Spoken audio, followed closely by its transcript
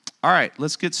All right,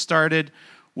 let's get started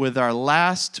with our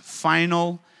last,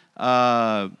 final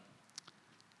kind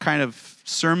of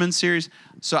sermon series.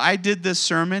 So I did this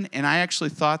sermon, and I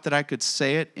actually thought that I could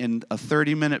say it in a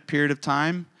 30-minute period of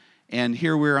time. And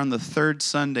here we're on the third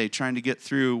Sunday trying to get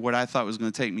through what I thought was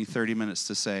going to take me 30 minutes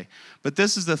to say. But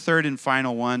this is the third and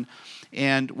final one.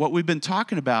 And what we've been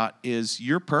talking about is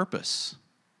your purpose.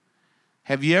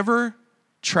 Have you ever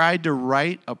tried to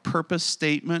write a purpose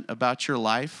statement about your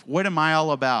life? What am I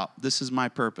all about? This is my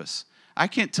purpose. I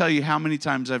can't tell you how many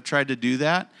times I've tried to do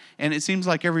that, and it seems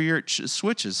like every year it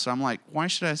switches. So I'm like, why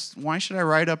should I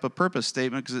write up a purpose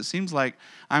statement? Because it seems like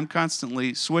I'm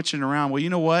constantly switching around. Well, you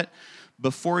know what?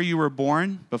 Before you were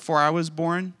born, before I was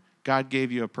born, God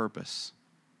gave you a purpose.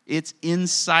 It's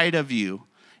inside of you,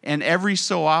 and every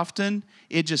so often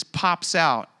it just pops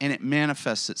out and it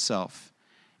manifests itself.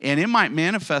 And it might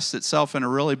manifest itself in a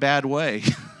really bad way,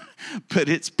 but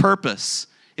it's purpose.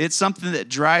 It's something that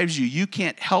drives you. You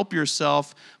can't help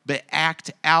yourself but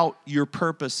act out your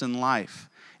purpose in life.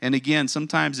 And again,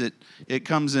 sometimes it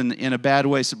comes in a bad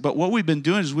way. But what we've been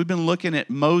doing is we've been looking at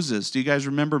Moses. Do you guys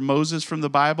remember Moses from the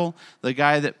Bible? The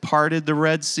guy that parted the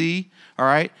Red Sea, all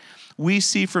right? We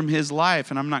see from his life,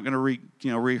 and I'm not going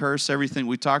to rehearse everything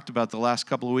we talked about the last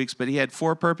couple of weeks, but he had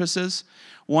 4 purposes.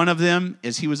 One of them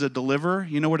is he was a deliverer.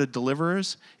 You know what a deliverer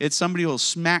is? It's somebody who will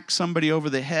smack somebody over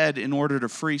the head in order to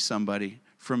free somebody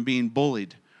from being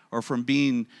bullied or from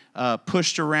being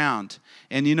pushed around.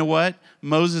 And you know what?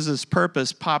 Moses'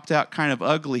 purpose popped out kind of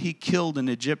ugly. He killed an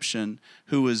Egyptian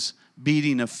who was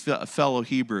beating a fellow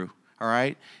Hebrew. All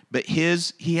right? But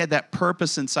he had that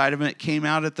purpose inside of him. It came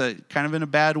out at the kind of in a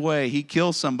bad way. He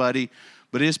killed somebody,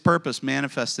 but his purpose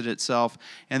manifested itself.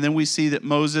 And then we see that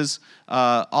Moses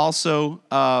also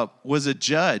was a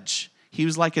judge. He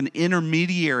was like an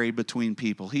intermediary between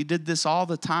people. He did this all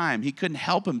the time. He couldn't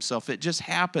help himself. It just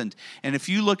happened. And if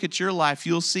you look at your life,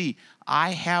 you'll see,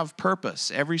 I have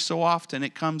purpose. Every so often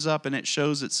it comes up and it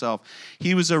shows itself.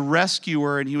 He was a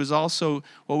rescuer, and he was also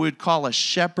what we would call a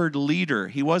shepherd leader.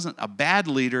 He wasn't a bad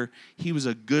leader. He was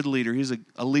a good leader. He was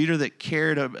a leader that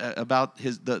cared about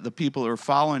the people who were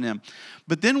following him.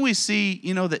 But then we see,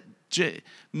 that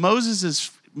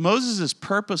Moses'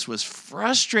 purpose was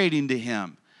frustrating to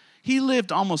him. He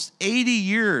lived almost 80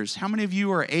 years. How many of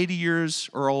you are 80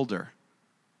 years or older?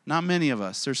 Not many of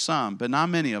us. There's some, but not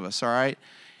many of us, all right?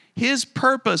 His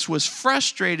purpose was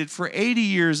frustrated for 80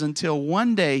 years until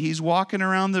one day he's walking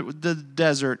around the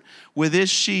desert with his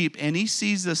sheep, and he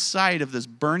sees the sight of this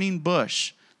burning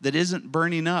bush that isn't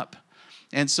burning up.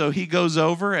 And so he goes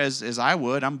over, as I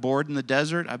would. I'm bored in the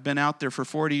desert. I've been out there for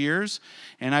 40 years.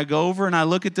 And I go over and I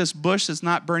look at this bush that's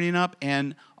not burning up,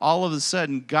 and all of a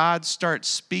sudden, God starts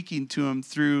speaking to him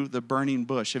through the burning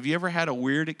bush. Have you ever had a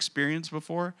weird experience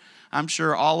before? I'm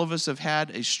sure all of us have had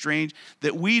a strange,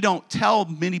 that we don't tell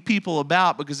many people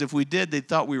about, because if we did, they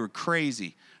thought we were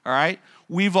crazy, all right?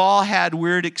 We've all had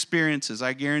weird experiences,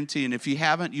 I guarantee. And if you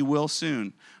haven't, you will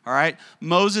soon. All right?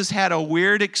 Moses had a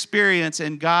weird experience,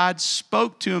 and God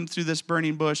spoke to him through this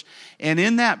burning bush. And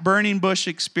in that burning bush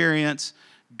experience,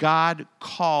 God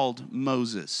called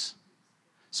Moses.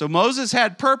 So Moses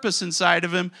had purpose inside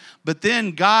of him, but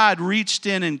then God reached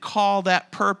in and called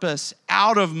that purpose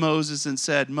out of Moses and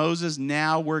said, Moses,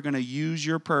 now we're going to use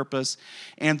your purpose.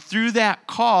 And through that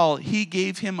call, he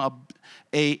gave him a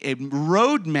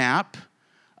roadmap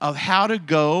of how to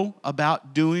go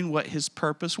about doing what his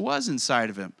purpose was inside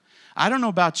of him. I don't know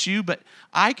about you, but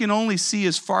I can only see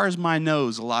as far as my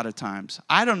nose a lot of times.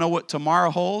 I don't know what tomorrow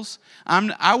holds.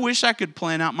 I wish I could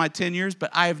plan out my 10 years,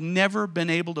 but I have never been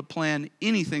able to plan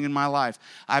anything in my life.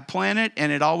 I plan it,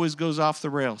 and it always goes off the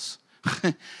rails.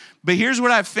 But here's what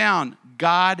I've found.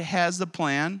 God has the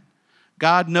plan.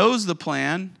 God knows the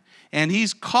plan. And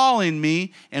he's calling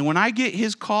me, and when I get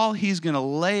his call, he's going to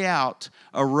lay out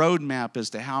a roadmap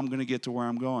as to how I'm going to get to where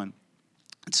I'm going.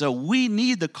 So we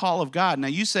need the call of God. Now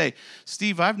you say,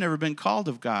 Steve, I've never been called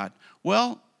of God.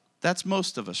 Well, that's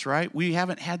most of us, right? We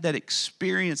haven't had that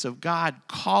experience of God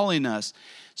calling us.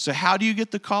 So how do you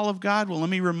get the call of God? Well, let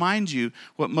me remind you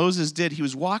what Moses did. He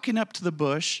was walking up to the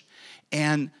bush,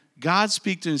 and God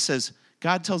speaks to him and says,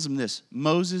 God tells him this,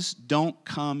 Moses, don't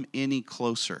come any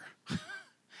closer.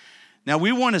 Now,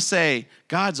 we want to say,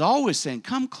 God's always saying,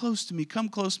 come close to me, come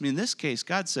close to me. In this case,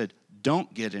 God said,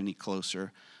 don't get any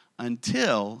closer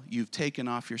until you've taken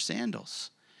off your sandals.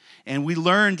 And we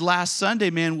learned last Sunday,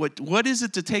 man, what is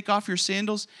it to take off your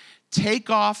sandals?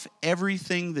 Take off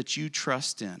everything that you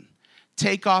trust in.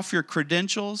 Take off your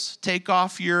credentials. Take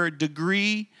off your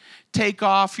degree. Take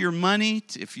off your money,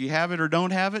 if you have it or don't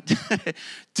have it.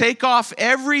 Take off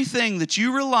everything that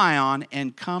you rely on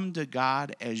and come to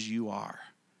God as you are.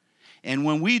 And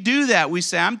when we do that, we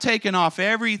say, I'm taking off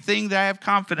everything that I have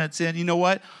confidence in. You know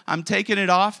what? I'm taking it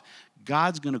off.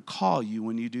 God's going to call you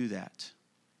when you do that.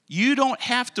 You don't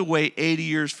have to wait 80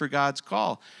 years for God's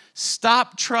call.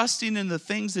 Stop trusting in the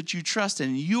things that you trust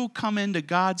in. You'll come into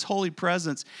God's holy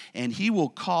presence, and He will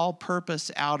call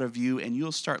purpose out of you, and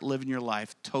you'll start living your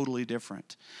life totally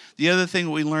different. The other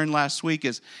thing we learned last week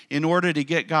is in order to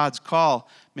get God's call,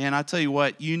 man, I tell you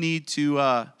what, you need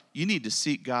to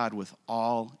seek God with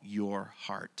all your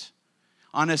heart.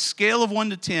 On a scale of 1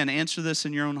 to 10, answer this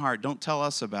in your own heart. Don't tell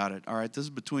us about it, all right? This is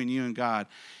between you and God.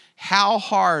 How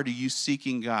hard are you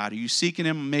seeking God? Are you seeking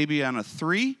Him maybe on a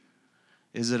 3?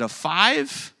 Is it a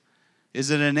 5? Is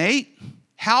it an 8?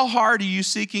 How hard are you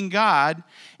seeking God?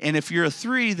 And if you're a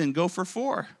 3, then go for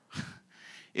 4.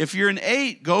 If you're an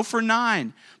 8, go for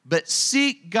 9. But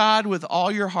seek God with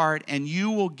all your heart, and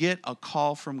you will get a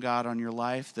call from God on your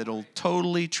life that'll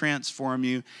totally transform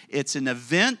you. It's an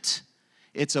event.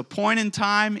 It's a point in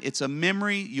time. It's a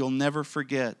memory you'll never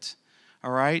forget. All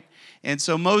right? And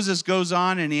so Moses goes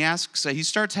on and he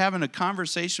starts having a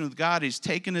conversation with God. He's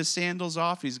taken his sandals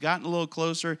off. He's gotten a little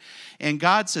closer. And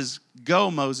God says,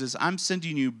 go, Moses. I'm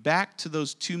sending you back to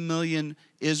those 2 million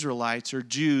Israelites or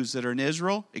Jews that are in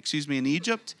in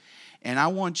Egypt. And I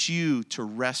want you to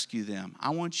rescue them. I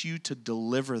want you to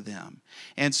deliver them.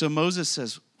 And so Moses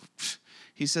says,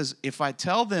 if I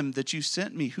tell them that you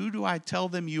sent me, who do I tell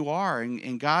them you are?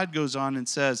 And God goes on and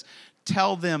says,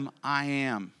 tell them I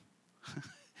am.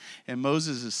 And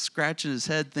Moses is scratching his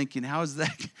head thinking, how's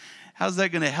that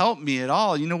going to help me at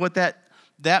all? You know what,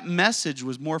 that message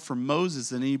was more for Moses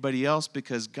than anybody else,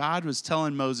 because God was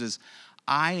telling Moses,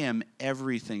 I am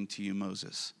everything to you,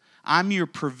 Moses. I'm your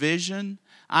provision.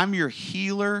 I'm your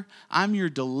healer. I'm your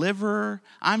deliverer.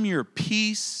 I'm your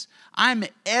peace. I'm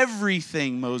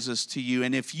everything, Moses, to you.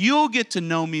 And if you'll get to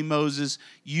know me, Moses,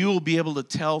 you'll be able to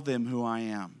tell them who I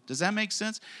am. Does that make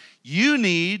sense? You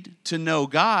need to know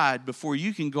God before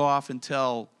you can go off and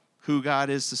tell who God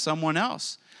is to someone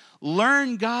else.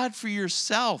 Learn God for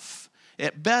yourself.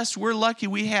 At best, we're lucky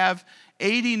we have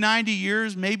 80, 90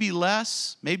 years, maybe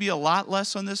less, maybe a lot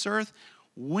less on this earth.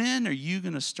 When are you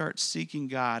going to start seeking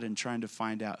God and trying to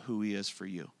find out who He is for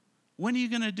you? When are you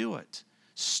going to do it?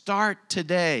 Start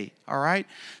today, all right?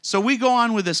 So we go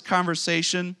on with this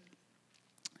conversation.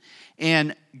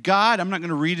 And God, I'm not going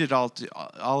to read it all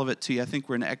of it to you. I think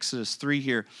we're in Exodus 3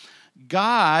 here.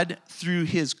 God, through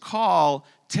His call,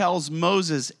 tells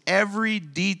Moses every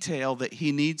detail that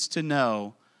he needs to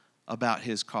know about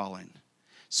his calling.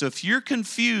 So if you're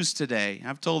confused today,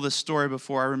 I've told this story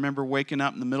before. I remember waking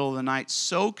up in the middle of the night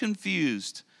so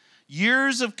confused.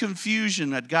 Years of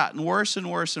confusion had gotten worse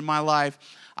and worse in my life.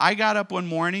 I got up one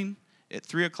morning at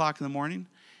 3 o'clock in the morning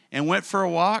and went for a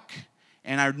walk.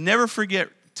 And I'd never forget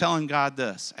telling God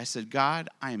this. I said, God,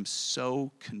 I am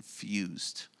so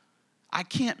confused. I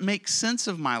can't make sense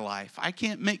of my life. I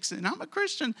can't make sense. And I'm a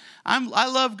Christian. I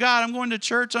love God. I'm going to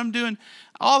church. I'm doing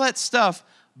all that stuff.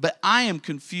 But I am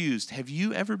confused. Have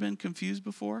you ever been confused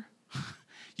before?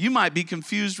 You might be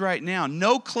confused right now.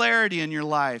 No clarity in your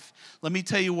life. Let me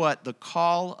tell you what, the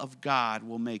call of God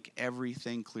will make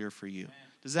everything clear for you.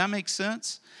 Does that make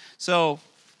sense? So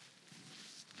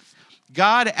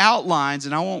God outlines,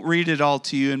 and I won't read it all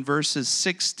to you, in verses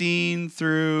 16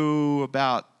 through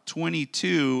about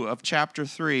 22 of chapter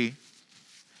 3.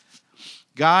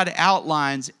 God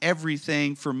outlines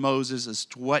everything for Moses as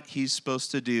to what he's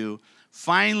supposed to do.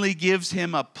 Finally gives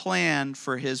him a plan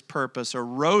for his purpose, a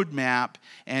roadmap,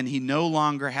 and he no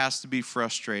longer has to be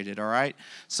frustrated, all right?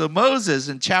 So Moses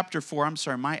in chapter 4, I'm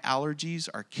sorry, my allergies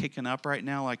are kicking up right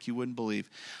now like you wouldn't believe.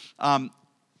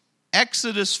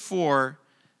 Exodus 4,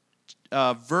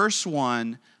 verse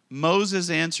 1, Moses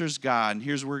answers God, and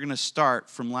here's where we're going to start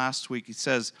from last week. He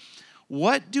says,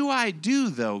 what do I do,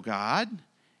 though, God,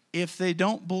 if they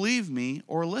don't believe me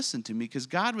or listen to me? Because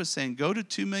God was saying, go to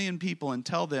 2 million people and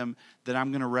tell them that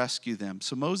I'm going to rescue them.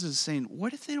 So Moses is saying,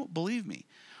 what if they don't believe me?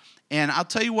 And I'll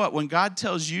tell you what, when God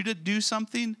tells you to do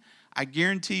something, I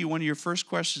guarantee you one of your first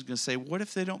questions is going to say, what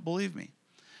if they don't believe me?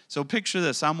 So picture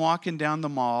this. I'm walking down the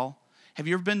mall. Have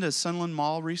you ever been to Sunland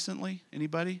Mall recently?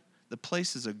 Anybody? The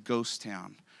place is a ghost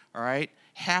town, all right?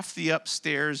 Half the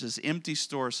upstairs is empty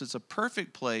stores, so it's a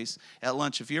perfect place at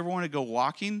lunch. If you ever want to go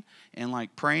walking and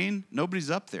like praying, nobody's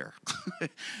up there.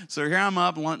 So here I'm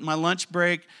up, my lunch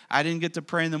break. I didn't get to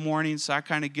pray in the morning, so I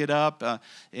kind of get up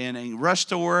and rush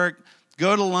to work,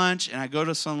 go to lunch, and I go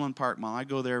to Sunland Park Mall. I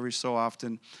go there every so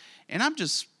often, and I'm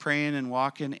just praying and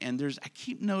walking, and I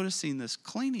keep noticing this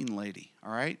cleaning lady,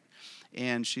 all right?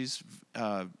 And she's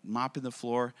mopping the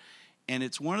floor. And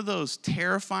it's one of those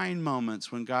terrifying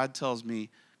moments when God tells me,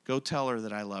 go tell her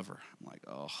that I love her. I'm like,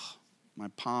 oh, My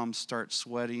palms start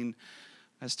sweating.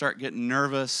 I start getting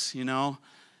nervous,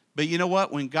 But you know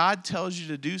what? When God tells you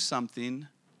to do something,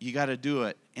 you got to do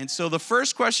it. And so the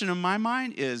first question in my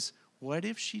mind is, what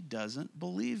if she doesn't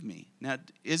believe me? Now,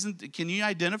 can you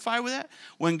identify with that?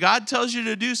 When God tells you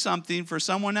to do something for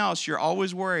someone else, you're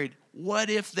always worried,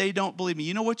 what if they don't believe me?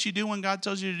 You know what you do when God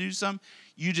tells you to do something?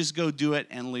 You just go do it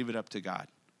and leave it up to God.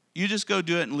 You just go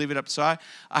do it and leave it up. So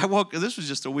this was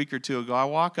just a week or two ago. I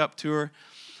walk up to her,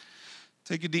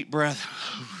 take a deep breath,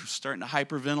 starting to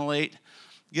hyperventilate,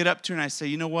 get up to her and I say,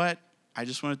 you know what? I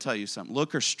just want to tell you something.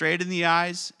 Look her straight in the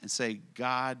eyes and say,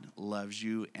 God loves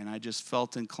you. And I just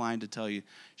felt inclined to tell you.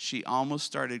 She almost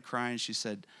started crying. She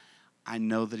said, I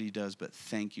know that he does, but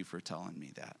thank you for telling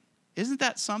me that. Isn't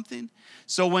that something?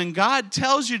 So when God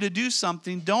tells you to do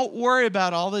something, don't worry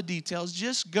about all the details.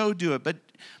 Just go do it.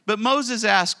 But Moses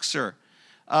asks her,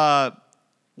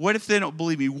 what if they don't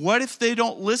believe me? What if they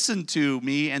don't listen to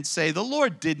me and say, the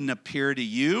Lord didn't appear to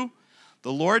you?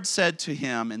 The Lord said to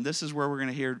him, and this is where we're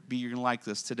going to you're going to like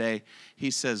this today. He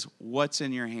says, what's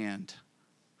in your hand?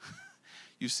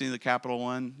 You've seen the Capital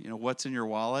One, what's in your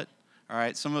wallet? All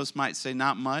right, some of us might say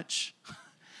not much.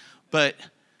 but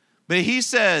he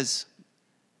says,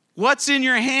 what's in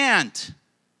your hand?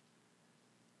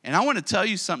 And I want to tell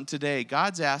you something today.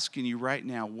 God's asking you right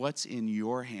now, what's in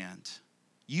your hand?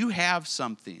 You have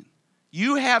something.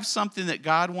 You have something that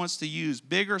God wants to use,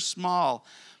 big or small,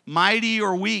 mighty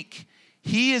or weak.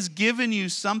 He has given you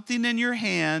something in your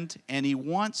hand, and he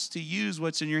wants to use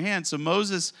what's in your hand. So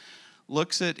Moses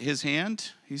looks at his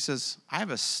hand. He says, I have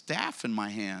a staff in my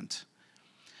hand.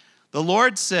 The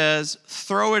Lord says,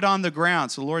 throw it on the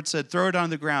ground. So the Lord said, throw it on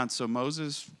the ground. So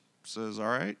Moses says, all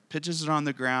right, pitches it on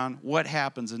the ground. What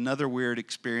happens? Another weird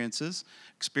experience.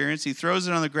 He throws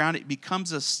it on the ground. It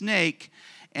becomes a snake,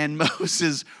 and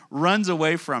Moses runs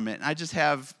away from it. I just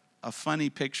have a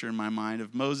funny picture in my mind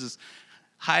of Moses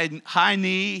high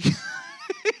knee.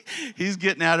 He's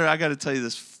getting out of it. I got to tell you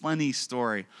this funny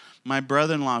story. My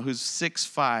brother-in-law, who's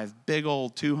 6'5", big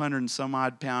old 200 and some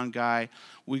odd pound guy,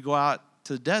 we go out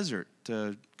to the desert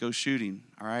to go shooting,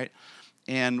 all right?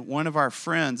 And one of our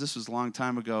friends, this was a long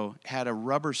time ago, had a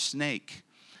rubber snake.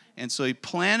 And so he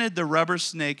planted the rubber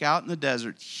snake out in the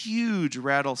desert, huge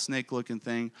rattlesnake-looking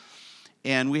thing.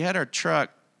 And we had our truck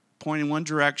pointing one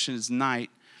direction. It's night.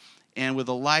 And with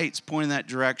the lights pointing that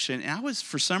direction, and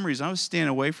for some reason, I was standing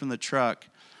away from the truck,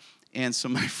 and so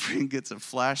my friend gets a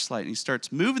flashlight, and he starts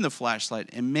moving the flashlight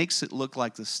and makes it look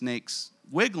like the snake's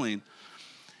wiggling.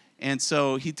 And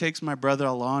so he takes my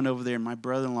brother-in-law over there, and my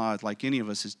brother-in-law, like any of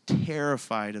us, is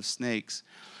terrified of snakes.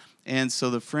 And so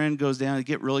the friend goes down to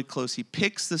get really close. He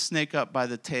picks the snake up by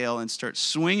the tail and starts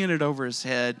swinging it over his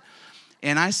head.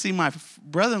 And I see my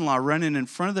brother-in-law running in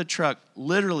front of the truck,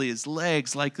 literally his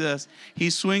legs like this.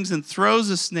 He swings and throws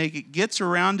the snake. It gets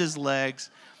around his legs.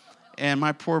 And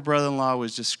my poor brother-in-law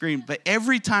was just screaming. But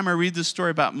every time I read the story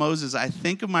about Moses, I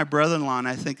think of my brother-in-law, and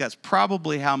I think that's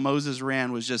probably how Moses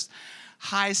ran, was just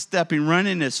high-stepping,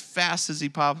 running as fast as he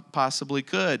possibly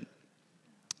could.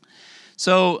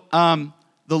 So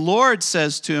the Lord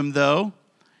says to him, though,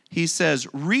 he says,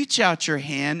 reach out your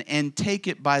hand and take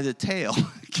it by the tail.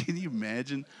 Can you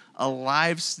imagine a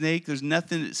live snake? There's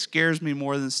nothing that scares me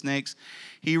more than snakes.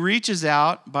 He reaches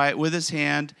out with his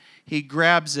hand, he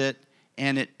grabs it,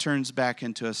 and it turns back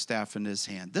into a staff in his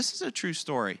hand. This is a true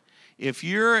story. If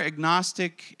you're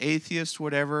agnostic, atheist,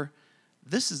 whatever,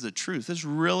 this is the truth. This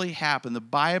really happened. The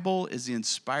Bible is the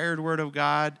inspired word of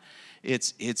God.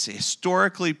 It's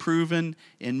historically proven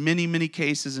in many, many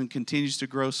cases and continues to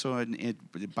grow so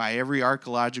by every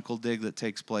archaeological dig that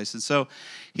takes place. And so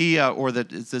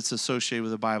that's associated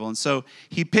with the Bible. And so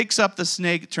he picks up the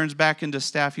snake, turns back into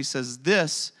staff. He says,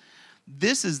 this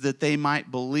is that they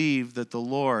might believe that the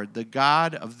Lord, the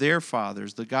God of their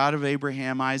fathers, the God of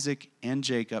Abraham, Isaac, and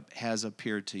Jacob, has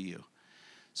appeared to you.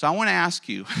 So I want to ask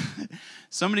you,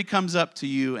 somebody comes up to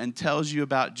you and tells you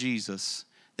about Jesus.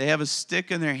 They have a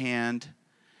stick in their hand,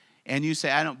 and you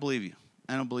say, I don't believe you.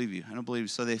 I don't believe you. I don't believe you.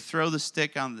 So they throw the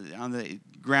stick on the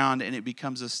ground, and it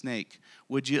becomes a snake.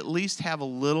 Would you at least have a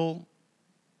little,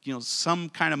 some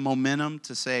kind of momentum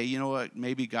to say, you know what,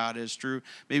 maybe God is true.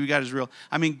 Maybe God is real.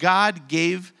 I mean, God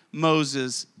gave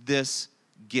Moses this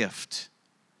gift.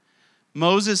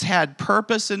 Moses had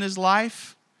purpose in his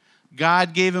life.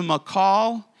 God gave him a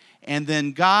call, and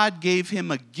then God gave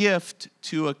him a gift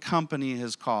to accompany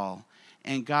his call.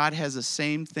 And God has the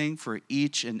same thing for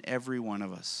each and every one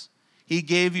of us. He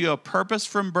gave you a purpose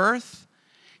from birth.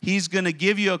 He's going to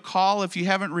give you a call if you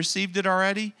haven't received it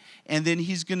already. And then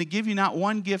he's going to give you not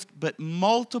one gift, but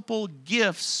multiple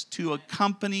gifts to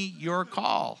accompany your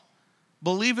call.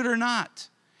 Believe it or not.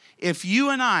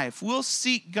 if we'll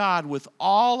seek God with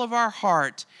all of our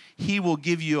heart, he will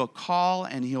give you a call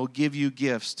and he'll give you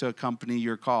gifts to accompany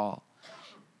your call.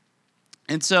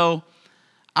 And so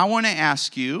I want to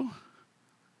ask you,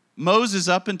 Moses,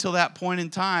 up until that point in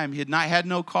time, he had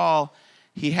no call.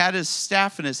 He had his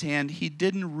staff in his hand. He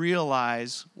didn't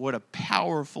realize what a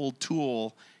powerful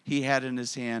tool he had in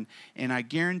his hand. And I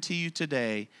guarantee you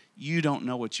today, you don't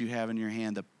know what you have in your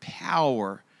hand, the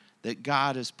power that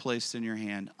God has placed in your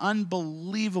hand.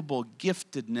 Unbelievable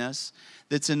giftedness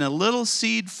that's in a little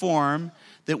seed form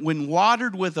that when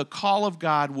watered with a call of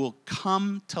God will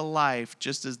come to life,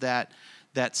 just as that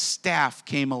staff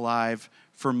came alive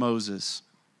for Moses.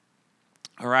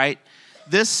 All right?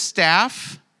 This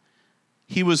staff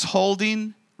he was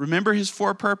holding, remember his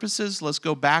 4 purposes? Let's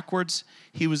go backwards.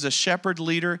 He was a shepherd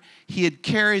leader. He had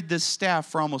carried this staff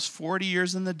for almost 40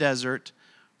 years in the desert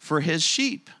for his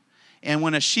sheep. And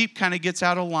when a sheep kind of gets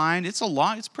out of line, it's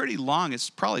pretty long. It's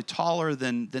probably taller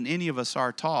than any of us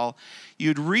are tall.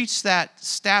 You'd reach that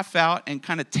staff out and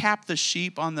kind of tap the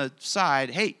sheep on the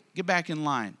side. Hey, get back in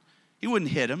line. He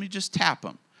wouldn't hit him. He'd just tap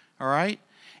him. All right?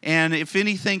 And if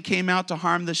anything came out to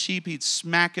harm the sheep, he'd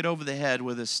smack it over the head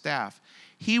with his staff.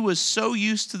 He was so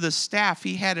used to the staff,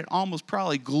 he had it almost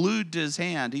probably glued to his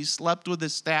hand. He slept with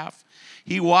his staff.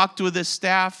 He walked with his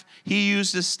staff. He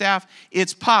used his staff.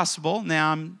 It's possible.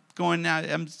 Now,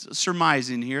 I'm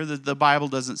surmising here that the Bible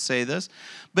doesn't say this,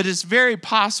 but it's very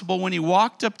possible when he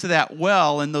walked up to that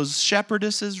well and those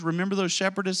shepherdesses, remember those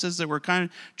shepherdesses that were kind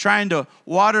of trying to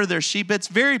water their sheep? It's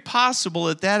very possible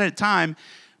at that time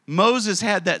Moses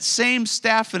had that same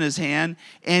staff in his hand,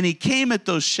 and he came at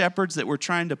those shepherds that were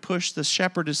trying to push the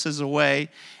shepherdesses away,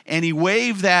 and he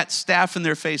waved that staff in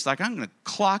their face like, I'm going to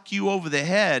clock you over the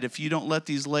head if you don't let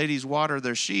these ladies water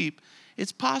their sheep.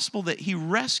 It's possible that he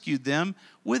rescued them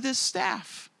with his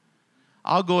staff.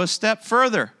 I'll go a step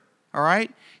further, all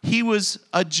right? He was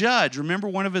a judge. Remember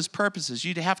one of his purposes.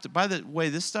 You'd have to, by the way,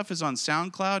 this stuff is on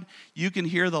SoundCloud. You can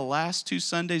hear the last 2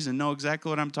 Sundays and know exactly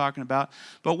what I'm talking about.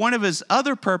 But one of his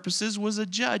other purposes was a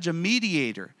judge, a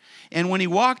mediator. And when he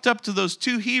walked up to those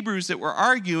 2 Hebrews that were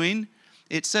arguing,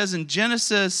 it says in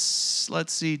Genesis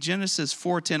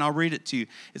 4:10, I'll read it to you.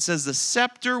 It says, the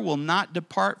scepter will not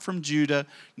depart from Judah,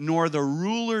 nor the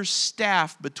ruler's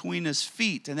staff between his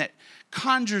feet. And that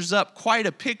conjures up quite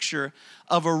a picture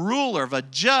of a ruler, of a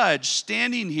judge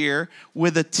standing here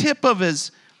with the tip of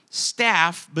his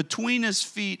staff between his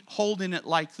feet, holding it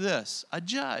like this. A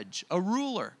judge, a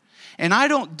ruler. And I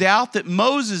don't doubt that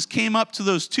Moses came up to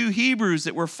those 2 Hebrews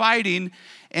that were fighting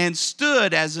and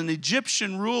stood as an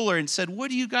Egyptian ruler and said,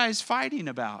 what are you guys fighting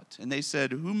about? And they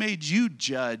said, who made you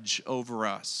judge over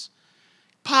us?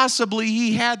 Possibly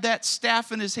he had that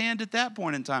staff in his hand at that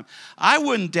point in time. I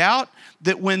wouldn't doubt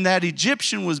that when that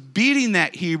Egyptian was beating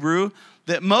that Hebrew,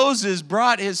 that Moses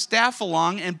brought his staff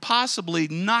along and possibly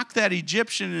knocked that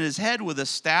Egyptian in his head with a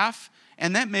staff,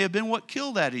 and that may have been what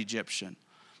killed that Egyptian.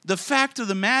 The fact of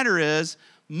the matter is,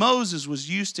 Moses was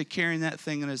used to carrying that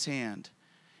thing in his hand.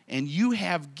 And you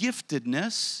have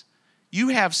giftedness. You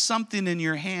have something in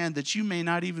your hand that you may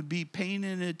not even be paying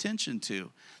any attention to,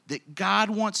 that God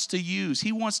wants to use.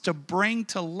 He wants to bring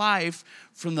to life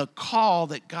from the call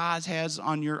that God has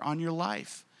on your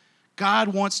life. God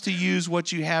wants to use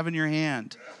what you have in your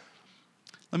hand.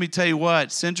 Let me tell you what,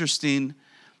 it's interesting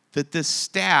that this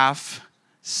staff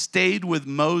stayed with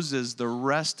Moses the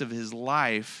rest of his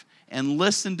life and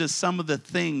listened to some of the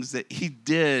things that he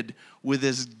did with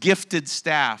his gifted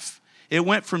staff. It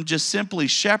went from just simply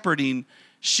shepherding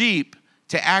sheep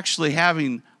to actually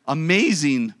having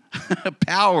amazing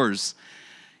powers.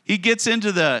 He gets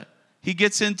into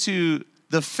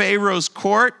the Pharaoh's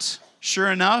court. Sure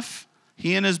enough,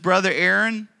 he and his brother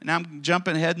Aaron, and I'm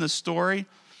jumping ahead in the story.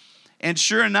 And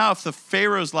sure enough, the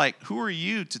Pharaoh's like, who are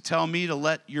you to tell me to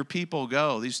let your people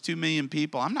go? These 2 million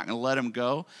people, I'm not going to let them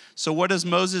go. So what does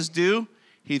Moses do?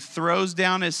 He throws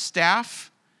down his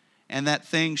staff, and that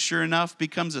thing, sure enough,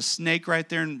 becomes a snake right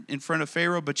there in front of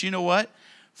Pharaoh. But you know what?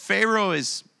 Pharaoh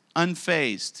is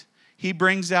unfazed. He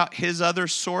brings out his other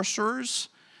sorcerers.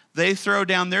 They throw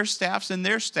down their staffs, and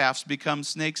their staffs become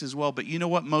snakes as well. But you know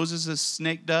what Moses'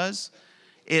 snake does?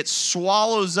 It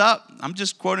swallows up, I'm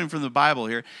just quoting from the Bible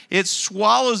here. It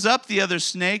swallows up the other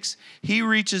snakes. He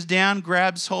reaches down,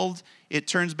 grabs hold. It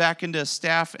turns back into a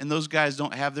staff, and those guys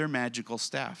don't have their magical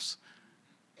staffs.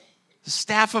 The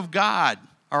staff of God,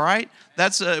 all right?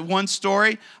 That's one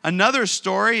story. Another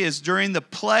story is during the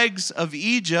plagues of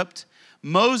Egypt.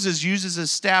 Moses uses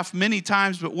his staff many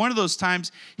times, but one of those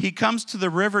times he comes to the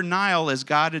river Nile as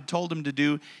God had told him to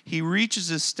do. He reaches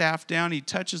his staff down, he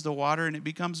touches the water, and it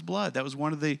becomes blood. That was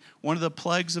one of the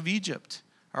plagues of Egypt.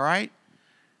 All right?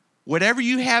 Whatever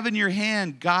you have in your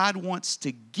hand, God wants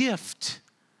to gift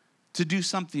to do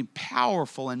something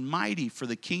powerful and mighty for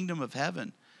the kingdom of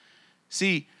heaven.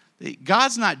 See,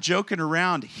 God's not joking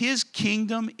around. His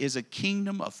kingdom is a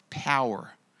kingdom of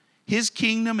power. His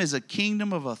kingdom is a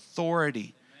kingdom of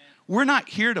authority. We're not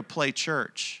here to play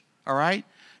church, all right?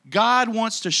 God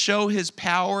wants to show his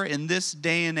power in this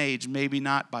day and age, maybe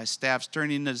not by staffs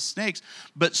turning into snakes,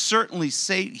 but certainly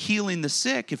healing the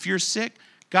sick. If you're sick,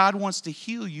 God wants to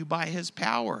heal you by his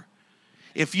power.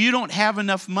 If you don't have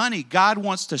enough money, God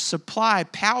wants to supply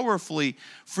powerfully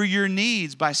for your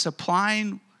needs by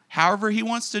supplying however he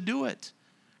wants to do it.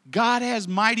 God has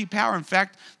mighty power. In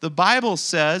fact, the Bible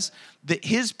says that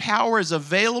his power is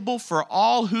available for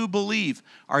all who believe.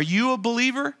 Are you a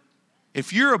believer?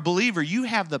 If you're a believer, you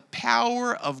have the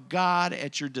power of God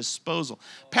at your disposal.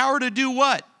 Power to do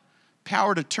what?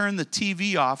 Power to turn the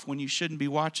TV off when you shouldn't be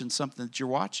watching something that you're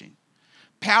watching.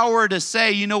 Power to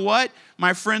say, you know what?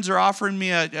 My friends are offering me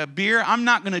a beer. I'm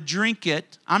not going to drink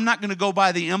it. I'm not going to go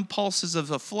by the impulses of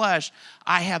the flesh.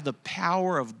 I have the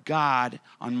power of God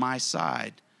on my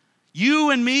side.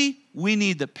 You and me, we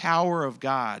need the power of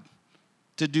God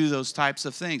to do those types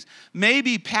of things.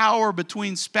 Maybe power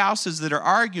between spouses that are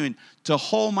arguing to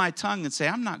hold my tongue and say,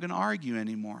 I'm not going to argue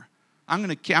anymore. I'm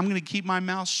going to keep my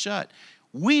mouth shut.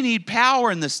 We need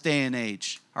power in this day and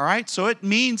age, all right? So it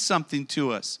means something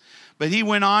to us. But he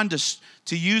went on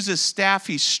to use his staff.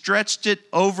 He stretched it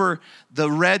over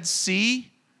the Red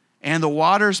Sea, and the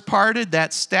waters parted.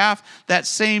 That staff, that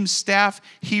same staff,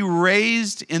 he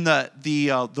raised in the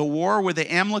war with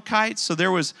the Amalekites. So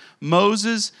there was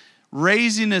Moses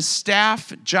raising his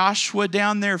staff, Joshua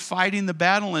down there fighting the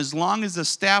battle. And as long as the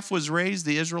staff was raised,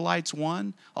 the Israelites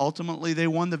won. Ultimately, they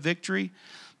won the victory.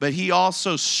 But he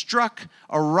also struck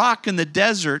a rock in the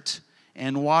desert,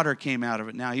 and water came out of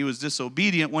it. Now, he was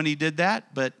disobedient when he did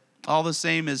that, but all the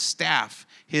same, his staff,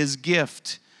 his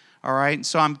gift. All right, and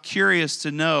so I'm curious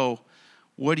to know,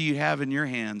 what do you have in your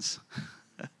hands?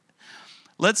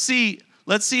 Let's see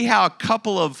how a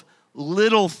couple of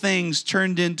little things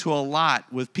turned into a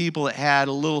lot with people that had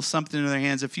a little something in their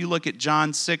hands. If you look at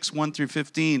John 6, 1 through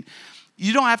 15,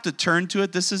 you don't have to turn to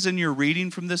it. This is in your reading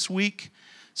from this week.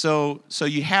 So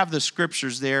you have the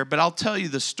scriptures there, but I'll tell you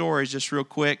the stories just real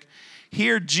quick.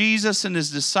 Here, Jesus and his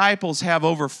disciples have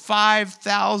over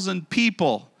 5,000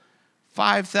 people.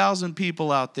 5,000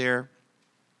 people out there,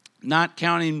 not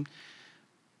counting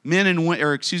women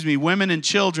and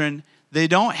children. They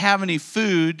don't have any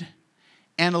food,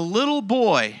 and a little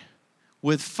boy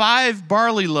with 5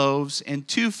 barley loaves and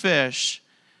 2 fish,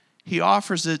 he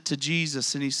offers it to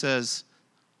Jesus, and he says,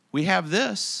 we have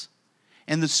this.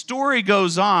 And the story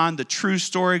goes on, the true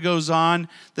story goes on,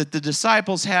 that the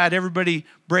disciples had everybody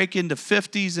break into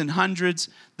 50s and 100s.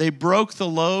 They broke the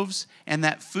loaves, and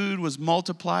that food was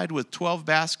multiplied with 12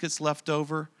 baskets left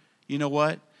over. You know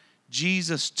what?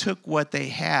 Jesus took what they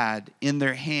had in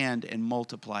their hand and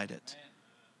multiplied it.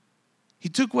 He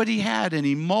took what he had and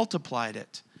he multiplied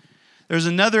it. There's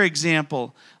another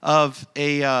example of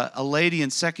a lady in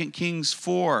 2 Kings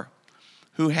 4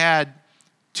 who had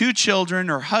 2 children.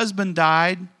 Her husband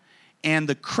died, and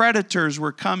the creditors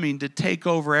were coming to take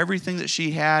over everything that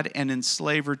she had and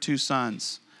enslave her 2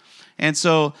 sons. And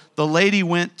so the lady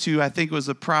went to, I think it was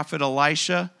the prophet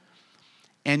Elisha,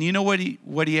 and you know what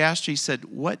he asked her? He said,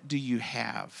 what do you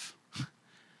have?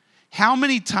 How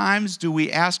many times do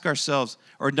we ask ourselves,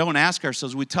 or don't ask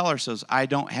ourselves, we tell ourselves, I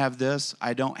don't have this,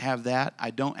 I don't have that,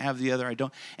 I don't have the other, I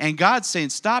don't. And God's saying,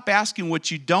 stop asking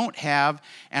what you don't have,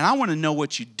 and I want to know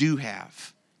what you do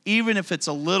have. Even if it's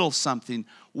a little something,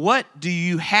 what do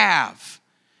you have?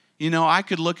 You know, I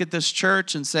could look at this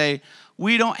church and say,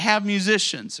 we don't have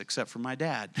musicians, except for my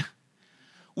dad.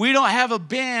 We don't have a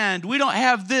band. We don't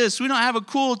have this. We don't have a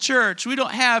cool church. We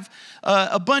don't have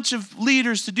a bunch of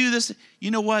leaders to do this.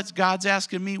 You know what? God's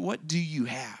asking me, what do you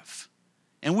have?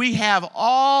 And we have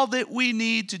all that we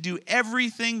need to do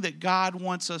everything that God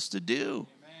wants us to do.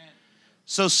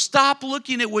 So stop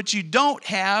looking at what you don't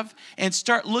have and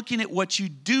start looking at what you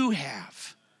do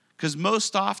have. Because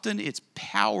most often it's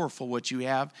powerful what you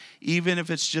have, even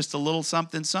if it's just a little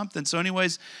something, something. So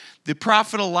anyways, the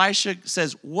prophet Elisha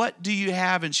says, what do you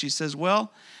have? And she says,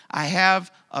 well, I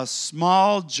have a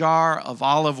small jar of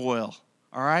olive oil.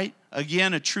 All right?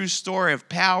 Again, a true story of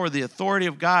power, the authority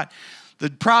of God.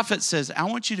 The prophet says, I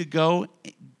want you to go,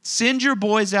 send your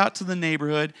boys out to the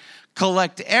neighborhood,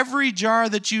 collect every jar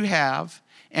that you have,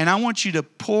 and I want you to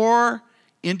pour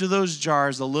into those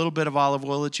jars a little bit of olive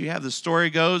oil that you have. The story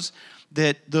goes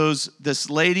that this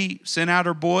lady sent out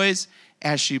her boys.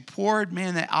 As she poured,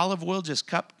 man, that olive oil just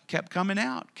kept kept coming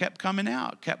out, kept coming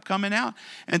out, kept coming out,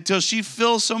 until she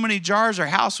filled so many jars, her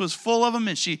house was full of them,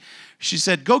 and she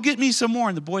said, go get me some more.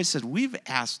 And the boy said, we've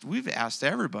asked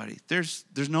everybody. There's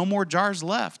no more jars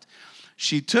left.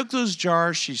 She took those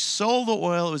jars, she sold the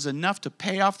oil. It was enough to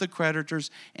pay off the creditors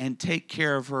and take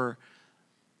care of her,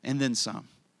 and then some,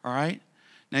 all right?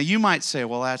 Now, you might say,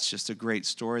 well, that's just a great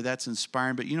story. That's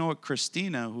inspiring. But you know what?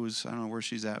 Christina, I don't know where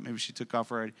she's at. Maybe she took off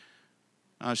already.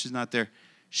 Oh, she's not there.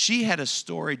 She had a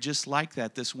story just like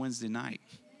that this Wednesday night.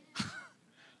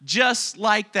 Just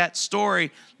like that story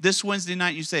this Wednesday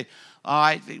night. You say,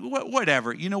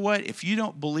 whatever. You know what? If you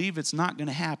don't believe, it's not going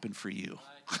to happen for you.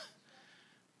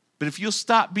 But if you'll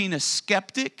stop being a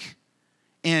skeptic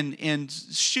and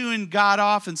shooing God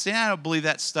off and saying, I don't believe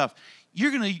that stuff,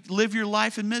 you're going to live your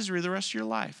life in misery the rest of your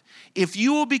life. If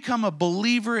you will become a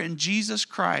believer in Jesus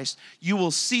Christ, you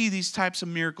will see these types of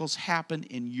miracles happen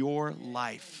in your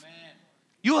life.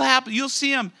 You'll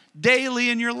see them daily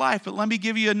in your life. But let me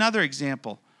give you another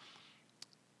example.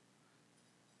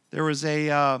 There's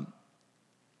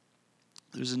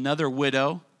another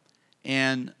widow,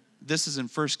 and this is in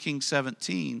 1 Kings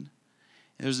 17.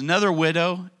 There's another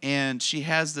widow, and she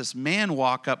has this man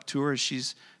walk up to her.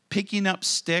 She's picking up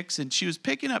sticks, and she was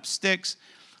picking up sticks.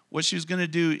 What she was going to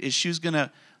do is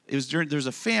there's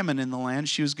a famine in the land.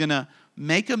 She was going to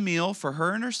make a meal for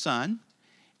her and her son,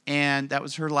 and that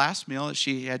was her last meal.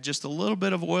 She had just a little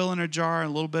bit of oil in her jar and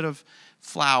a little bit of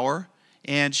flour,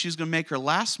 and she was going to make her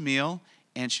last meal,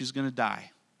 and she was going to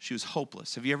die. She was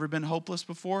hopeless. Have you ever been hopeless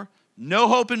before? No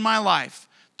hope in my life.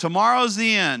 Tomorrow's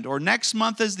the end, or next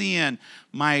month is the end.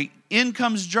 My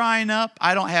income's drying up.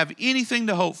 I don't have anything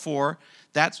to hope for.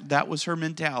 That was her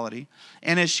mentality.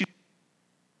 And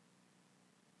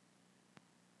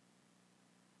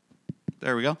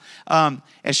there we go.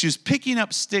 As she was picking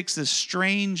up sticks, this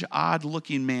strange,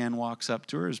 odd-looking man walks up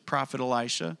to her, is Prophet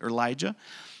Elijah,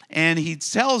 and he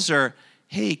tells her,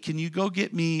 hey, can you go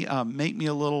get me, make me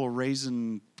a little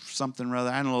raisin something rather,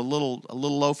 I don't know, a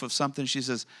little loaf of something. She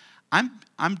says,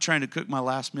 I'm trying to cook my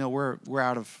last meal. We're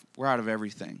out of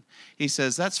everything. He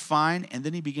says, that's fine. And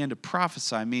then he began to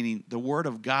prophesy, meaning the word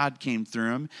of God came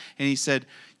through him. And he said,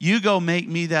 you go make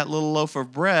me that little loaf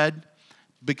of bread,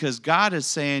 because God is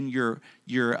saying your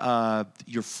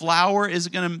flour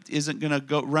isn't gonna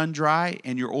go run dry,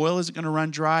 and your oil isn't gonna run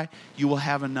dry. You will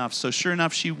have enough. So sure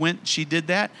enough, she did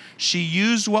that. She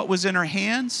used what was in her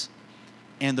hands,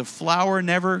 and the flour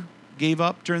never gave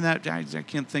up during that. I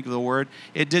can't think of the word.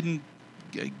 It didn't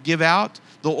give out.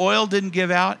 The oil didn't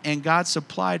give out, and God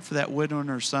supplied for that widow and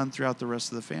her son throughout the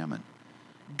rest of the famine.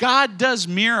 God does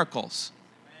miracles.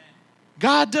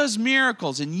 God does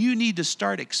miracles, and you need to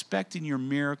start expecting your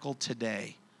miracle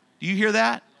today. Do you hear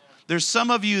that? There's some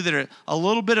of you that are a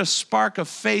little bit of spark of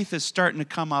faith is starting to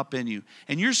come up in you.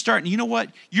 And you're starting, you know what?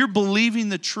 You're believing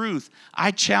the truth.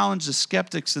 I challenge the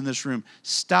skeptics in this room.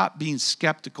 Stop being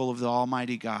skeptical of the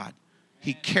Almighty God.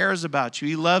 He cares about you.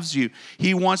 He loves you.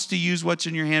 He wants to use what's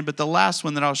in your hand. But the last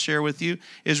one that I'll share with you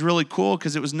is really cool,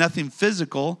 because it was nothing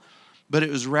physical, but it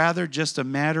was rather just a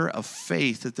matter of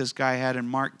faith that this guy had in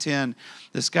Mark 10.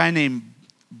 This guy named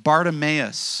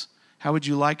Bartimaeus. How would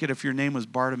you like it if your name was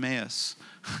Bartimaeus?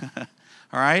 All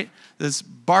right? This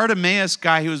Bartimaeus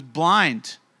guy, he was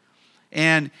blind.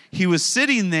 And he was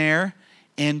sitting there,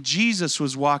 and Jesus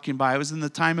was walking by. It was in the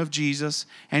time of Jesus.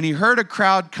 And he heard a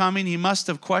crowd coming. He must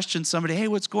have questioned somebody, hey,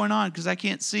 what's going on? Because I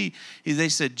can't see. They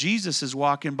said, Jesus is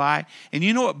walking by. And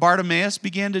you know what Bartimaeus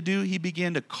began to do? He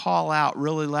began to call out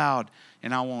really loud.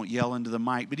 And I won't yell into the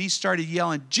mic, but he started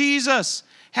yelling, Jesus,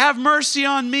 have mercy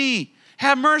on me.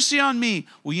 Have mercy on me.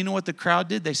 Well, you know what the crowd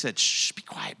did? They said, shh, be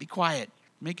quiet, be quiet.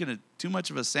 Making too much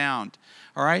of a sound.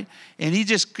 All right? And he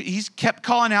kept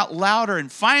calling out louder.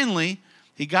 And finally,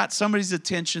 he got somebody's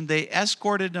attention. They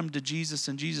escorted him to Jesus,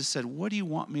 and Jesus said, what do you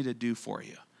want me to do for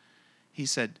you? He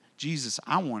said, Jesus,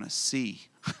 I want to see.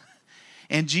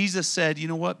 And Jesus said, you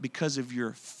know what? Because of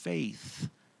your faith,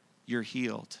 you're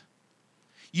healed.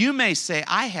 You may say,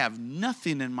 I have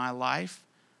nothing in my life,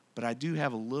 but I do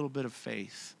have a little bit of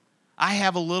faith. I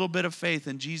have a little bit of faith,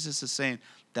 and Jesus is saying,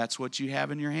 that's what you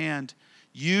have in your hand.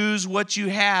 Use what you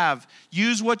have.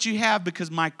 Use what you have, because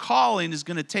my calling is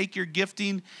going to take your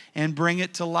gifting and bring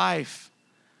it to life.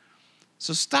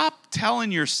 So stop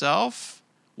telling yourself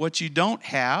what you don't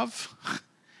have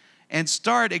and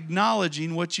start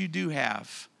acknowledging what you do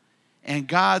have. And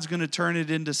God's going to turn it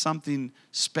into something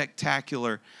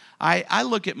spectacular. I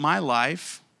look at my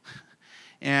life,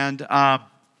 and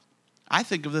I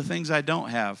think of the things I don't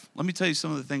have. Let me tell you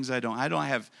some of the things I don't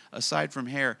have, aside from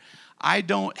hair. I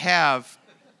don't have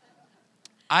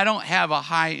a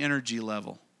high energy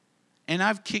level. And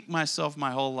I've kicked myself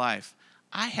my whole life.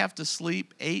 I have to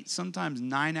sleep 8, sometimes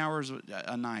 9 hours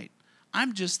a night.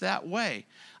 I'm just that way.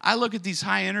 I look at these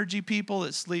high energy people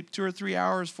that sleep 2 or 3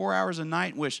 hours, 4 hours a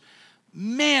night and wish,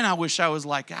 man, I wish I was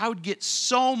like, I would get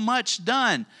so much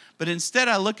done. But instead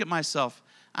I look at myself,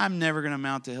 I'm never going to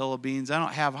mount a hill of beans. I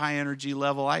don't have high energy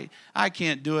level. I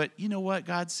can't do it. You know what?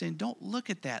 God's saying, don't look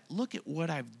at that. Look at what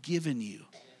I've given you.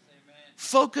 Yes,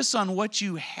 focus on what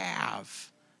you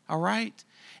have. All right?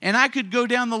 And I could go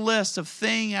down the list of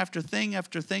thing after thing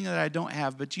after thing that I don't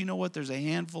have. But you know what? There's a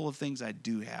handful of things I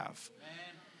do have.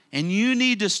 And you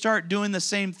need to start doing the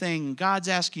same thing. God's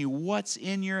asking you, what's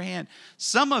in your hand?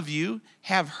 Some of you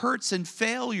have hurts and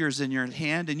failures in your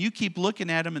hand, and you keep looking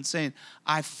at them and saying,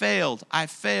 I failed, I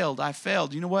failed, I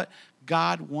failed. You know what?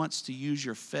 God wants to use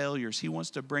your failures. He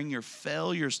wants to bring your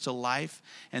failures to life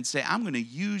and say, I'm going to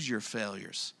use your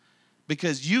failures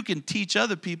because you can teach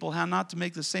other people how not to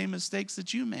make the same mistakes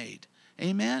that you made.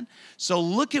 Amen? So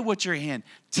look at what's in your hand.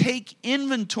 Take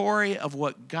inventory of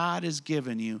what God has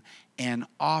given you and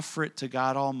offer it to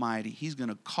God Almighty. He's going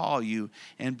to call you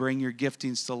and bring your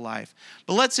giftings to life.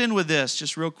 But let's end with this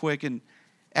just real quick. In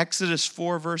Exodus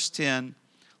 4, verse 10,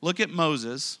 look at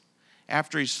Moses.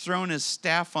 After he's thrown his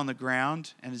staff on the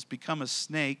ground and has become a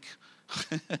snake,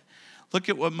 look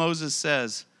at what Moses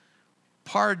says.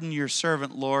 Pardon your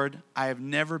servant, Lord. I have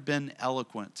never been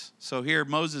eloquent. So here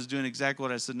Moses is doing exactly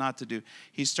what I said not to do.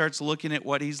 He starts looking at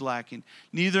what he's lacking.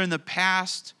 Neither in the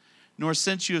past nor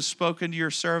since you have spoken to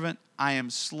your servant, I am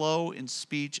slow in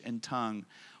speech and tongue.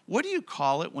 What do you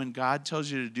call it when God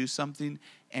tells you to do something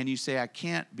and you say, I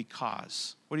can't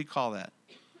because? What do you call that?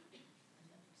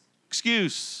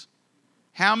 Excuse.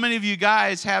 How many of you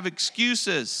guys have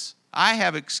excuses? I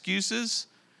have excuses.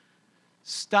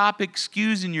 Stop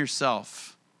excusing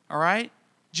yourself, all right?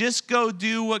 Just go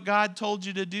do what God told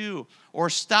you to do, or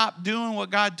stop doing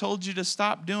what God told you to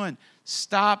stop doing.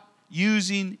 Stop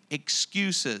using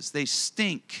excuses. They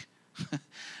stink.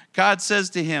 God says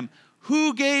to him,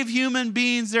 who gave human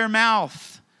beings their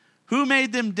mouth? Who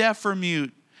made them deaf or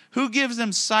mute? Who gives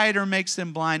them sight or makes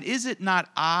them blind? Is it not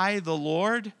I, the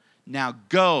Lord? Now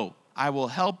go. I will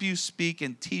help you speak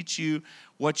and teach you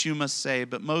what you must say.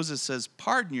 But Moses says,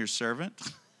 pardon your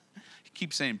servant. He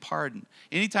keeps saying pardon.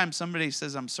 Anytime somebody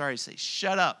says, I'm sorry, say,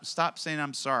 shut up. Stop saying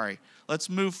I'm sorry. Let's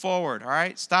move forward, all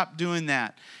right? Stop doing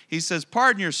that. He says,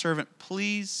 pardon your servant.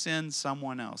 Please send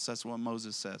someone else. That's what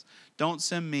Moses says. Don't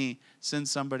send me. Send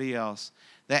somebody else.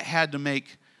 That had to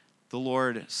make the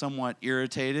Lord somewhat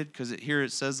irritated because here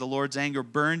it says the Lord's anger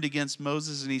burned against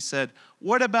Moses, and he said,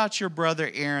 what about your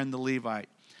brother Aaron the Levite?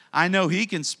 I know he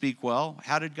can speak well.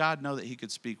 How did God know that he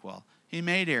could speak well? He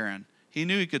made Aaron. He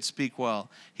knew he could speak well.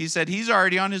 He said, he's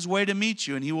already on his way to meet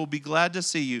you, and he will be glad to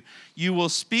see you. You will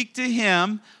speak to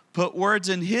him, put words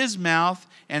in his mouth,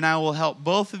 and I will help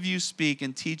both of you speak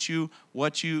and teach you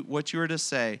what you are to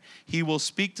say. He will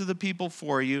speak to the people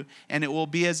for you, and it will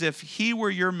be as if he were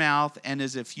your mouth and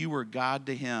as if you were God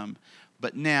to him.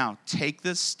 But now, take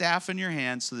this staff in your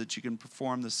hand so that you can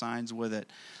perform the signs with it.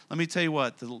 Let me tell you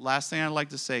what, the last thing I'd like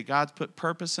to say, God's put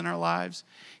purpose in our lives.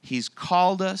 He's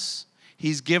called us.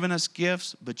 He's given us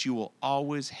gifts, but you will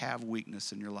always have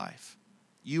weakness in your life.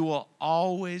 You will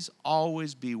always,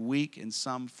 always be weak in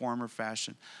some form or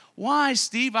fashion. Why,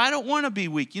 Steve? I don't want to be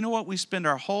weak. You know what? We spend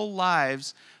our whole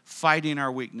lives fighting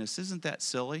our weakness. Isn't that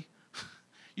silly?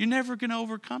 You're never going to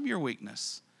overcome your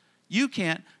weakness. You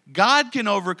can't. God can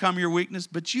overcome your weakness,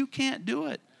 but you can't do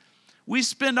it. We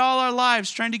spend all our lives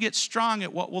trying to get strong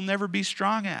at what we'll never be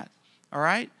strong at. All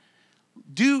right?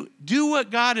 Do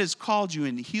what God has called you,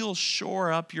 and he'll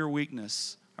shore up your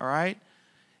weakness. All right?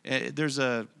 There's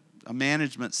a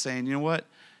management saying, you know what?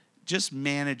 Just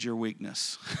manage your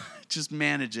weakness. Just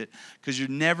manage it, because you're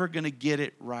never going to get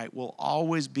it right. We'll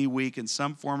always be weak in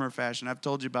some form or fashion. I've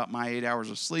told you about my 8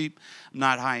 hours of sleep. I'm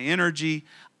not high energy.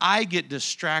 I get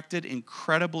distracted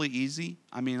incredibly easy.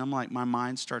 I mean, I'm like, my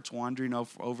mind starts wandering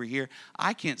over here.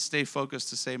 I can't stay focused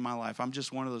to save my life. I'm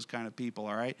just one of those kind of people,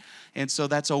 all right? And so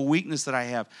that's a weakness that I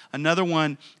have. Another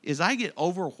one is I get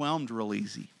overwhelmed real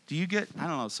easy. Do you get, I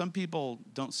don't know, some people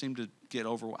don't seem to get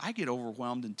overwhelmed. I get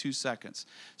overwhelmed in 2 seconds.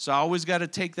 So I always got to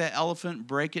take that elephant,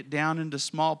 break it down into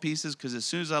small pieces, because as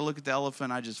soon as I look at the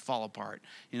elephant, I just fall apart.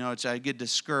 You know, I get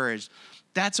discouraged.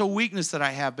 That's a weakness that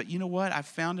I have. But you know what? I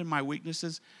found in my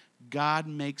weaknesses, God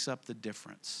makes up the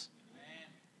difference. Amen.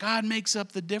 God makes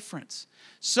up the difference.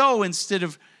 So instead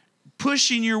of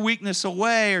pushing your weakness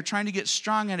away or trying to get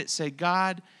strong at it, say,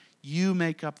 God, you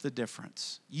make up the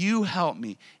difference. You help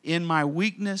me. In my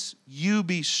weakness, you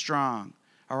be strong.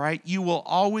 All right? You will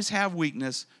always have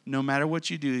weakness no matter what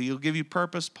you do. He'll give you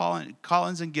purpose,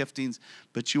 callings, and giftings,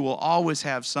 but you will always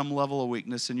have some level of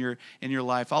weakness in your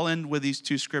life. I'll end with these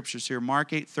two scriptures here.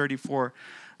 Mark 8:34.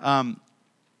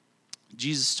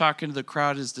 Jesus talking to the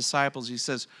crowd, his disciples. He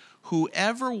says,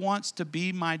 whoever wants to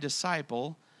be my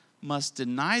disciple must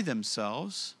deny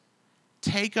themselves,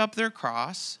 take up their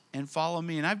cross, and follow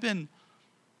me. And I've been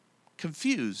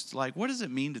confused. Like, what does it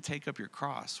mean to take up your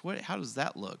cross? How does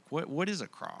that look? What is a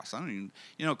cross? I don't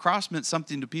even, cross meant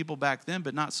something to people back then,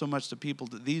 but not so much to people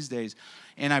these days.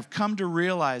 And I've come to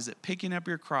realize that picking up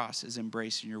your cross is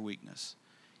embracing your weakness.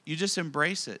 You just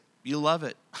embrace it. You love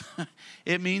it.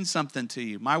 It means something to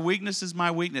you. My weakness is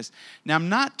my weakness. Now, I'm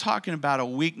not talking about a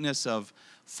weakness of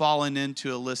falling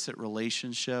into illicit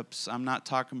relationships. I'm not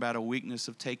talking about a weakness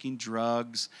of taking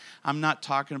drugs. I'm not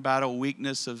talking about a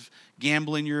weakness of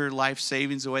gambling your life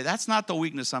savings away. That's not the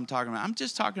weakness I'm talking about. I'm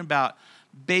just talking about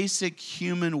basic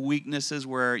human weaknesses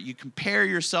where you compare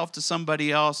yourself to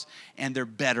somebody else and they're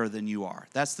better than you are.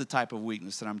 That's the type of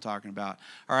weakness that I'm talking about.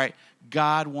 All right?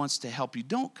 God wants to help you.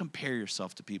 Don't compare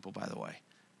yourself to people, by the way.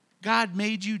 God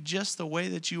made you just the way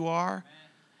that you are.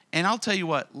 And I'll tell you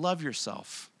what, love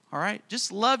yourself. All right?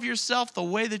 Just love yourself the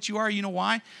way that you are. You know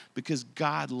why? Because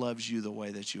God loves you the way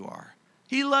that you are.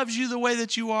 He loves you the way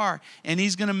that you are. And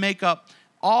he's going to make up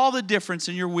all the difference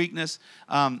in your weakness.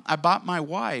 I bought my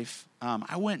wife,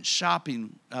 I went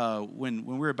shopping when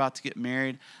we were about to get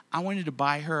married. I wanted to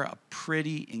buy her a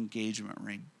pretty engagement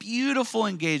ring. Beautiful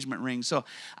engagement ring. So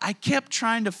I kept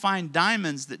trying to find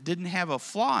diamonds that didn't have a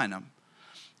flaw in them.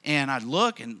 And I'd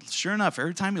look, and sure enough,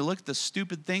 every time you look at the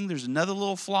stupid thing, there's another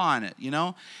little flaw in it,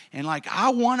 And like, I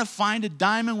want to find a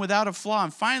diamond without a flaw.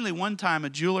 And finally, one time, a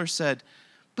jeweler said,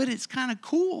 but it's kind of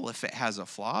cool if it has a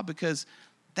flaw because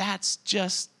that's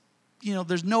just,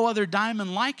 there's no other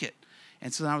diamond like it.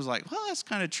 And so I was like, well, that's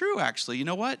kind of true, actually. You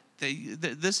know what?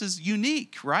 This is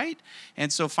unique, right?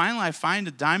 And so finally, I find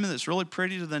a diamond that's really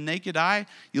pretty to the naked eye.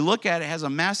 You look at it, it has a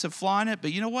massive flaw in it,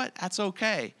 but you know what? That's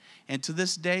okay. And to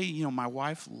this day, my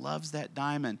wife loves that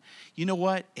diamond. You know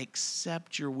what?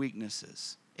 Accept your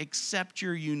weaknesses. Accept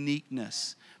your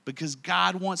uniqueness because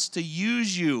God wants to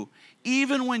use you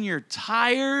even when you're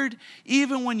tired,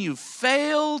 even when you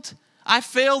failed. I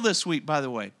failed this week, by the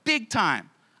way, big time.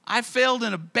 I failed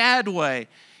in a bad way.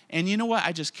 And you know what?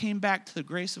 I just came back to the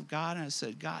grace of God and I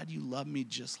said, God, you love me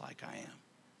just like I am.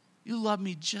 You love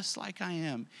me just like I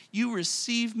am. You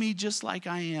receive me just like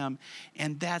I am.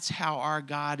 And that's how our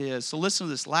God is. So listen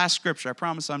to this last scripture. I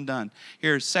promise I'm done.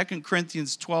 Here, 2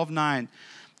 Corinthians 12:9.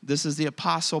 This is the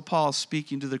Apostle Paul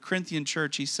speaking to the Corinthian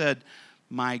church. He said,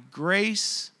 my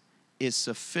grace is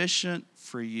sufficient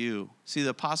for you. See, the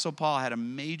Apostle Paul had a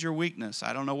major weakness.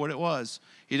 I don't know what it was.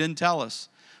 He didn't tell us.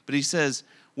 But he says,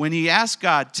 when he asked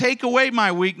God, take away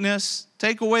my weakness,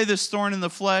 take away this thorn in the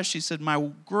flesh, he said, my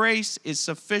grace is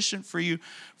sufficient for you,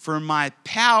 for my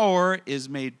power is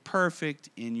made perfect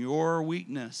in your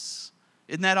weakness.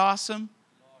 Isn't that awesome?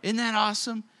 Isn't that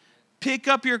awesome? Pick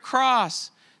up your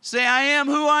cross. Say, I am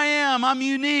who I am. I'm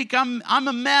unique. I'm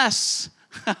a mess.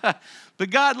 But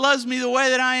God loves me the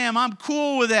way that I am. I'm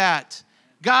cool with that.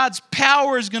 God's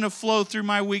power is going to flow through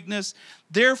my weakness.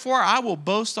 Therefore, I will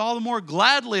boast all the more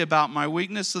gladly about my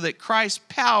weakness so that Christ's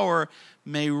power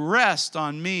may rest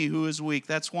on me who is weak.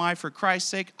 That's why, for Christ's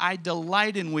sake, I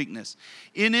delight in weakness,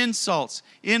 in insults,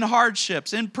 in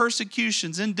hardships, in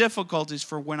persecutions, in difficulties.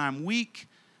 For when I'm weak,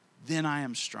 then I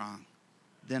am strong.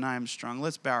 Then I am strong.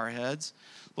 Let's bow our heads.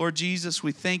 Lord Jesus,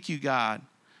 we thank you, God.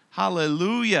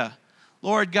 Hallelujah.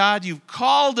 Lord God, you've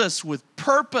called us with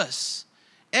purpose.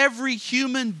 Every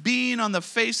human being on the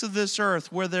face of this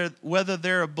earth, whether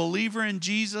they're a believer in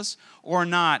Jesus or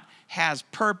not, has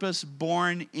purpose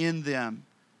born in them.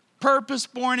 Purpose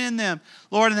born in them.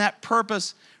 Lord, and that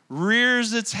purpose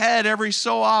rears its head every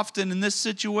so often in this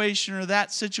situation or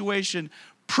that situation,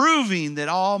 proving that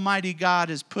Almighty God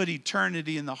has put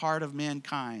eternity in the heart of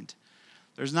mankind.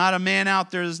 There's not a man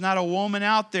out there, there's not a woman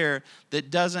out there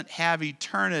that doesn't have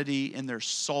eternity in their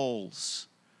souls.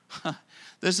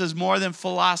 This is more than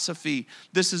philosophy.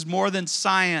 This is more than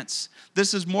science.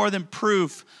 This is more than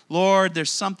proof. Lord,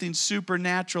 there's something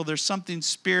supernatural. There's something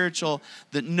spiritual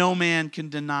that no man can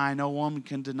deny, no woman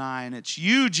can deny. And it's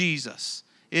you, Jesus.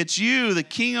 It's you, the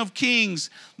King of Kings,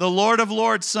 the Lord of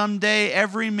Lords. Someday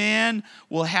every man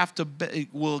will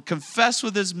confess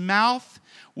with his mouth,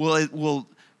 will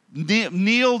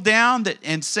kneel down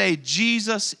and say,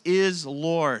 Jesus is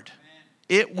Lord.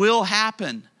 It will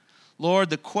happen.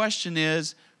 Lord, the question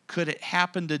is, could it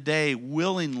happen today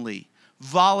willingly,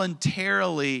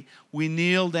 voluntarily? We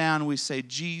kneel down, we say,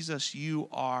 Jesus, you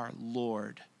are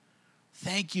Lord.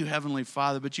 Thank you, Heavenly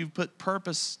Father, but you've put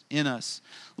purpose in us.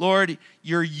 Lord,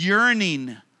 you're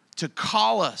yearning to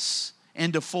call us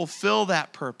and to fulfill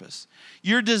that purpose.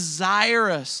 You're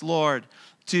desirous, Lord,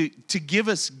 to give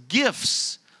us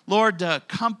gifts, Lord, to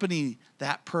accompany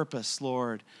that purpose,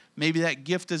 Lord. Maybe that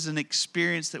gift is an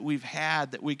experience that we've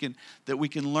had that we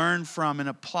can learn from and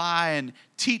apply and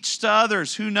teach to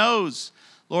others. Who knows?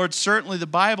 Lord, certainly the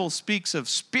Bible speaks of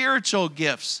spiritual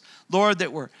gifts, Lord,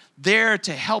 that were there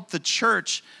to help the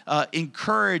church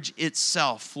encourage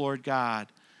itself, Lord God.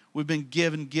 We've been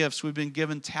given gifts. We've been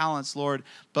given talents, Lord,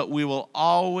 but we will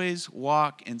always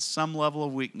walk in some level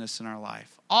of weakness in our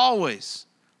life. Always,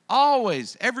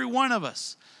 always, every one of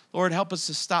us. Lord, help us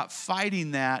to stop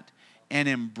fighting that and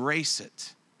embrace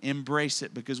it. Embrace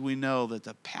it because we know that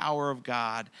the power of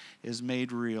God is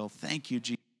made real. Thank you,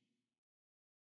 Jesus.